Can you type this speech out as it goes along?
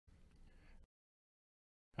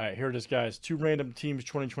All right, here it is, guys. 2 random teams,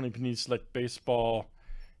 2020 Panini Select Baseball.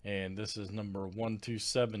 And this is number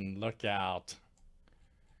 127. Look out.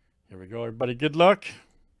 Here we go, everybody. Good luck.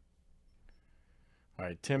 All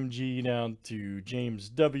right, Tim G down to James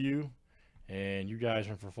W. And you guys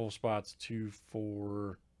are for full spots 2,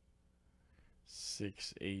 4,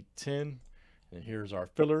 6, 8, 10. And here's our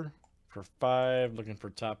filler for 5. Looking for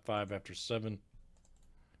top 5 after 7.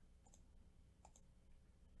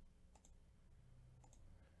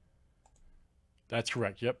 That's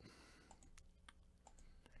correct, yep.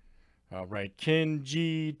 All right, Ken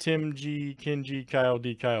G, Tim G, Ken G, Kyle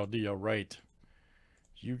D, Kyle D. All right.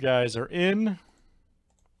 You guys are in.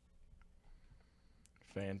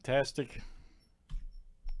 Fantastic.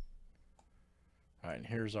 All right, and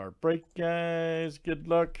here's our break, guys. Good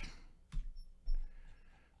luck.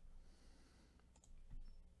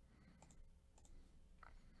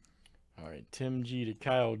 All right, Tim G to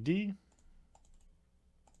Kyle D.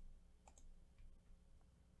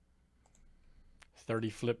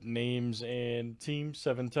 30 flip names and teams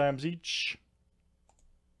 7 times each.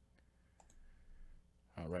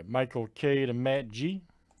 All right, Michael K to Matt G.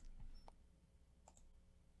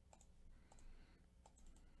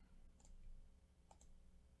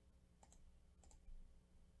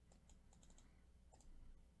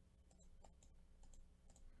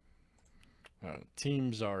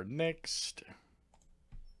 Teams are next.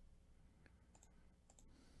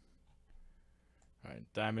 All right,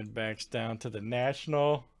 Diamondbacks down to the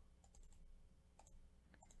National.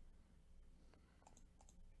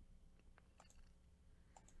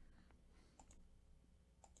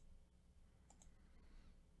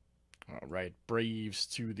 All right, Braves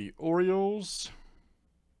to the Orioles.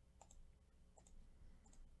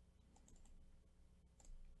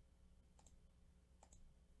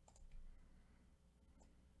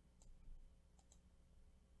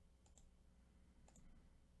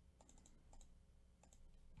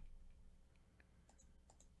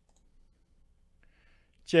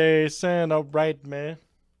 Jason, all right, man.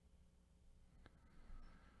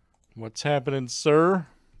 What's happening, sir?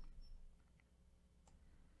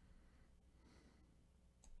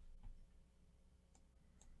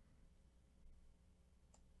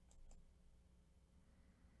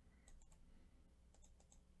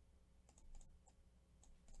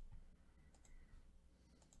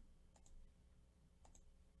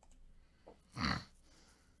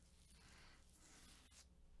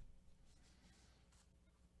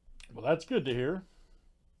 Well, that's good to hear.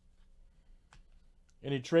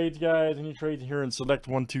 Any trades, guys? Any trades here in Select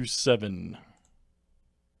 127?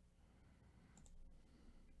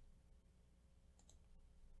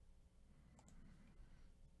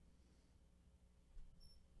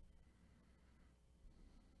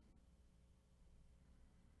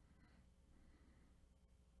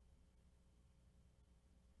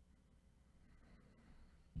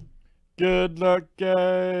 Good luck,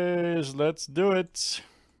 guys. Let's do it.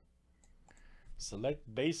 Select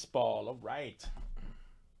baseball. All right.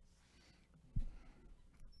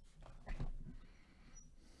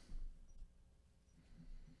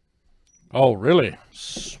 Oh, really?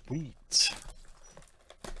 Sweet.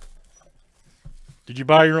 Did you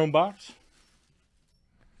buy your own box?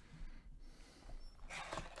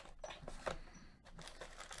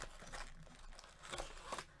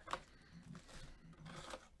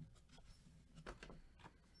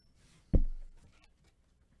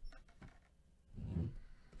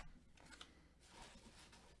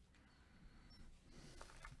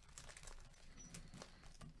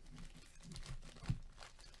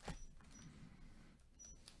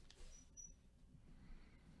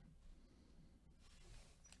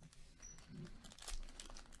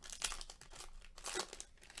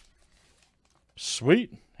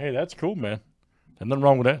 Sweet. Hey, that's cool, man. There's nothing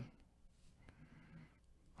wrong with that.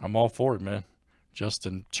 I'm all for it, man.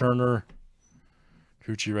 Justin Turner.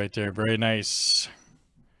 Coochie right there. Very nice.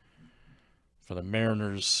 For the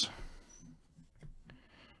Mariners.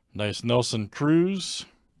 Nice Nelson Cruz.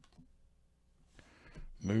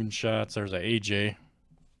 Moonshots. There's a AJ.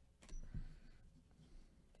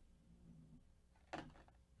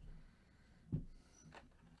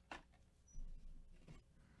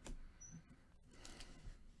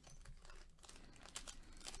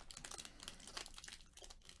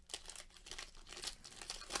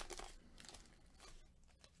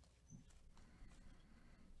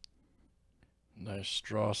 Nice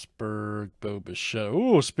Strasburg, Bo Bichette.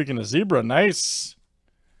 Ooh, speaking of zebra, nice.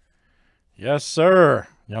 Yes, sir.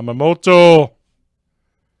 Yamamoto.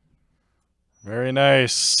 Very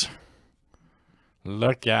nice.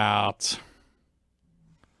 Look out.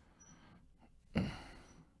 Try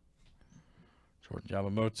Jordan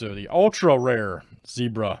Yamamoto, the ultra rare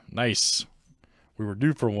zebra. Nice. We were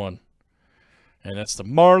due for one. And that's the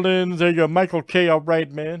Marlins. There you go, Michael K. All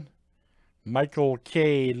right, man. Michael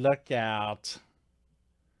K. Look out.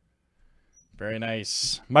 Very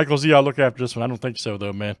nice. Michael Z, I'll look after this one. I don't think so,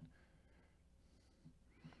 though, man.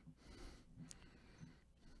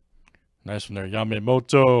 Nice one there,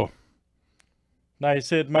 Yamamoto. Nice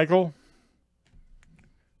hit, Michael.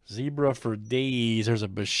 Zebra for days. There's a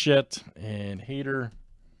Bichette and Hader.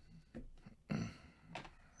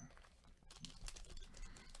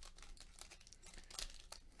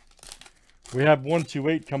 We have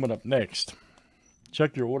 128 coming up next.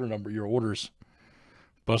 Check your order number, your orders.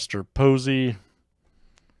 Buster Posey. Here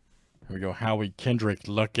we go. Howie Kendrick,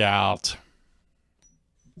 look out.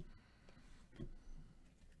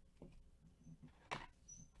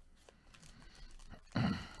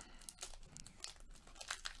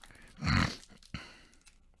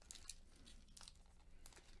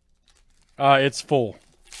 It's full.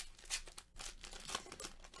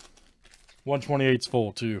 128's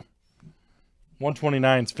full, too.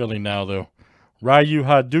 129's filling now, though. Ryu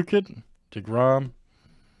Hadouken, DeGrom.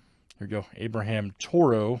 Here we go. Abraham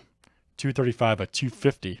Toro, 235 at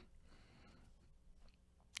 250.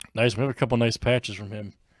 Nice. We have a couple nice patches from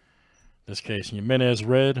him. This case. Jimenez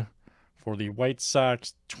red for the White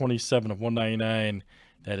Sox, 27 of 199.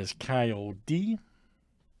 That is Kyle D.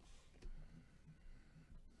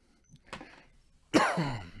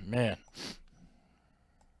 Man.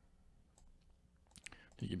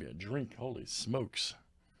 You give me a drink. Holy smokes.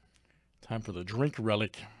 Time for the drink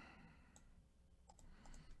relic.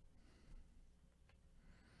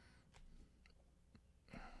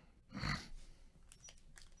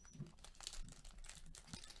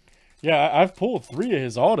 Yeah, I've pulled 3 of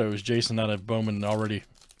his autos, Jason, out of Bowman already.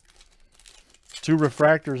 2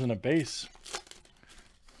 refractors and a base.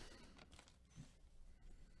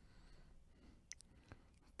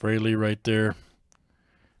 Fraley right there.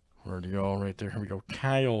 Where'd you go? Right there. Here we go.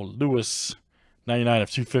 Kyle Lewis, 99 of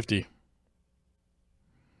 250.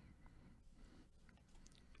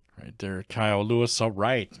 Right there. Kyle Lewis. All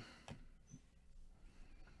right.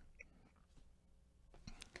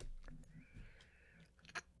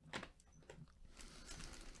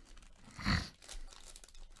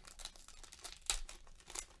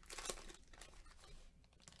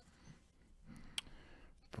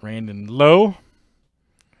 Brandon Lowe.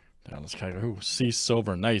 Dallas Keuchel. C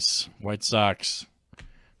Silver. Nice. White Sox.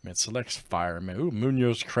 Man, selects fire, man. Ooh,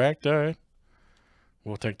 Munoz cracked. All right.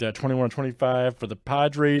 We'll take that 21-25 for the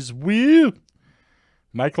Padres. Woo!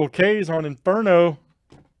 Michael K's on Inferno.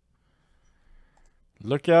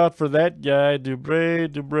 Look out for that guy.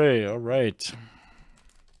 Dubre. All right.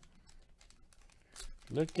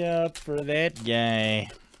 Look out for that guy.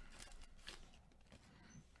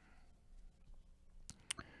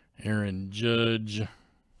 Aaron Judge.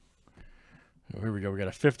 Oh, here we go. We got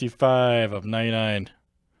a 55 of 99.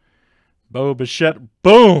 Bo Bichette.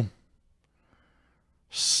 Boom!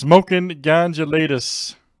 Smoking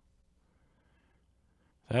Gonzalez.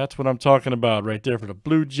 That's what I'm talking about right there for the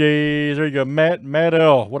Blue Jays. There you go. Matt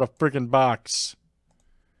L. What a freaking box.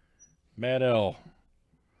 Matt L.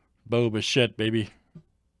 Bo Bichette, baby.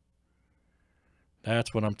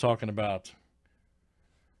 That's what I'm talking about.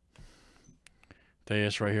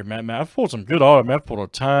 Theus right here. Matt. I've pulled some good auto. I've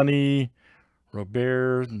pulled Otani,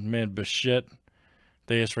 Robert, man, Bichette.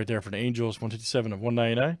 Theus right there for the Angels. 157 of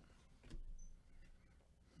 199.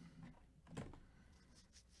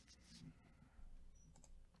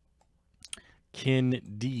 Ken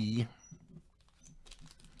D.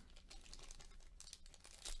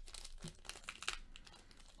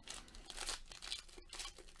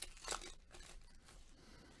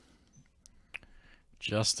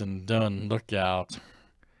 Justin Dunn, look out.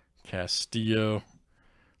 Castillo.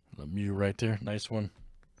 Lemieux right there. Nice one.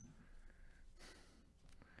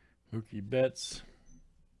 Mookie Betts.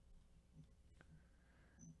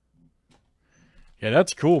 Yeah,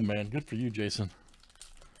 that's cool, man. Good for you, Jason.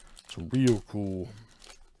 It's real cool.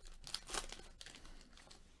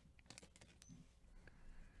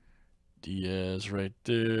 Diaz right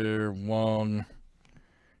there. Wong.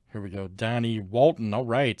 Here we go. Donnie Walton. All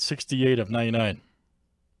right. 68 of 99.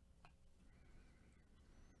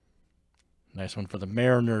 Nice one for the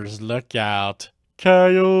Mariners. Look out.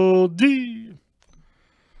 Kyle D.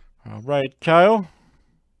 All right, Kyle.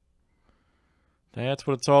 That's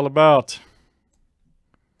what it's all about.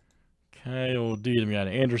 Kyle D. Then we got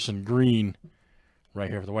Anderson Green right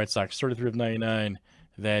here for the White Sox. 33 of 99.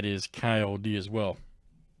 That is Kyle D as well.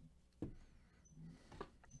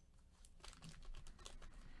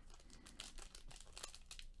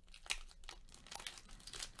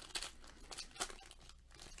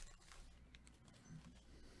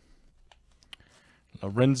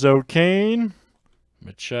 Lorenzo Kane.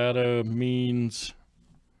 Machado means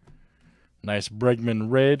nice Bregman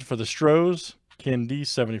red for the Stros. Ken D,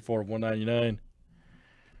 74 of 199.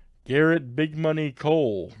 Garrett Big Money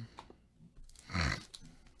Cole.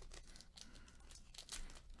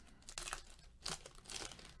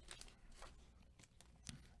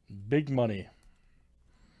 Big Money.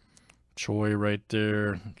 Choi right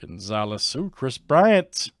there. Gonzalez. Ooh, Chris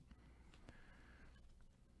Bryant.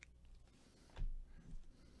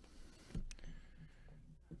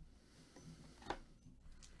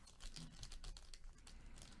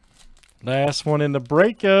 Last one in the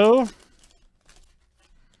breako.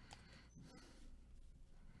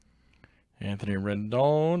 Anthony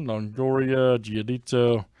Rendon, Longoria,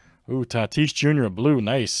 Giolito. Ooh, Tatis Jr. blue.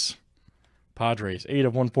 Nice. Padres, 8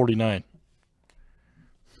 of 149.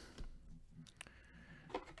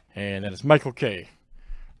 And that is Michael K.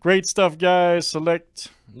 Great stuff, guys. Select.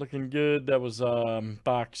 Looking good. That was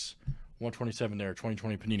box 127 there,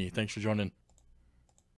 2020 Panini. Thanks for joining.